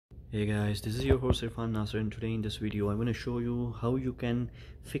Hey guys, this is your host Irfan Nasser, and today in this video I'm going to show you how you can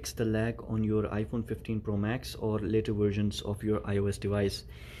fix the lag on your iPhone 15 Pro Max or later versions of your iOS device.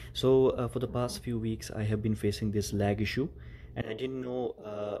 So for the past few weeks I have been facing this lag issue, and I didn't know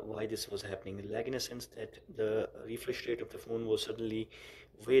why this was happening. Lag in a sense that the refresh rate of the phone was suddenly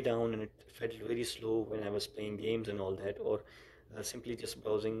way down and it felt very slow when I was playing games and all that, or simply just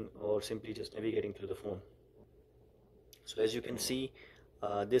browsing or simply just navigating through the phone. So as you can see,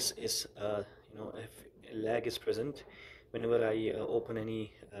 this is if lag is present whenever I open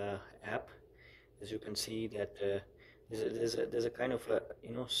any app. As you can see that there's a kind of a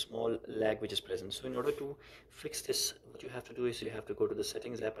small lag which is present. So in order to fix this, what you have to do is you have to go to the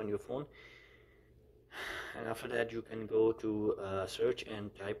settings app on your phone, and after that you can go to search and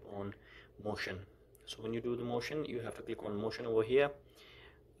type on motion. So when you do the motion, you have to click on motion over here.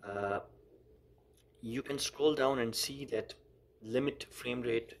 uh, you can scroll down and see that limit frame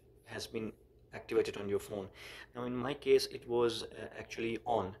rate has been activated on your phone. Now in my case it was actually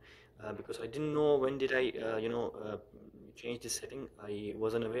on, because I didn't know when did I change this setting. I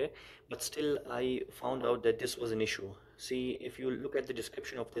wasn't aware, but still I found out that this was an issue. See, if you look at the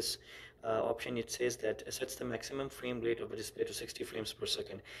description of this option, it says that it sets the maximum frame rate of the display to 60 frames per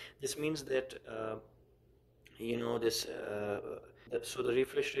second. This means that so the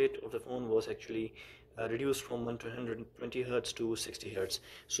refresh rate of the phone was actually reduced from 120 hertz to 60 hertz.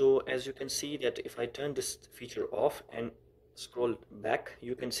 So as you can see that if I turn this feature off and scroll back,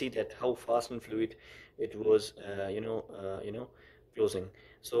 you can see that how fast and fluid it was closing.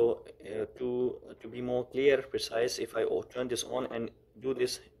 So to be more clear, precise, if I turn this on and do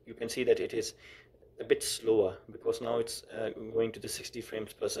this, you can see that it is a bit slower because now it's going to the 60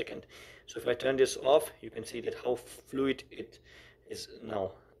 frames per second. So if I turn this off, you can see that how fluid it is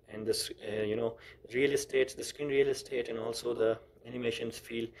now, and this the screen real estate and also the animations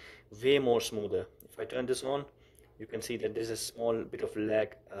feel way more smoother. If I turn this on, you can see that there's a small bit of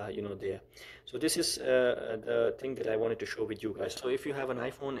lag there. So this is the thing that I wanted to show with you guys. So if you have an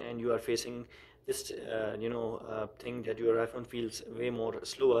iPhone and you are facing this thing that your iPhone feels way more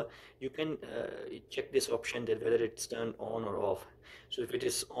slower, you can check this option that whether it's turned on or off. So if it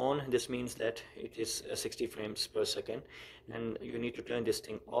is on, this means that it is 60 frames per second, and you need to turn this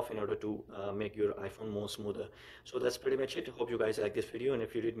thing off in order to make your iPhone more smoother. So that's pretty much it. Hope you guys like this video, and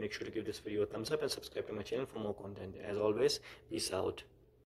if you did, make sure to give this video a thumbs up and subscribe to my channel for more content. As always, peace out.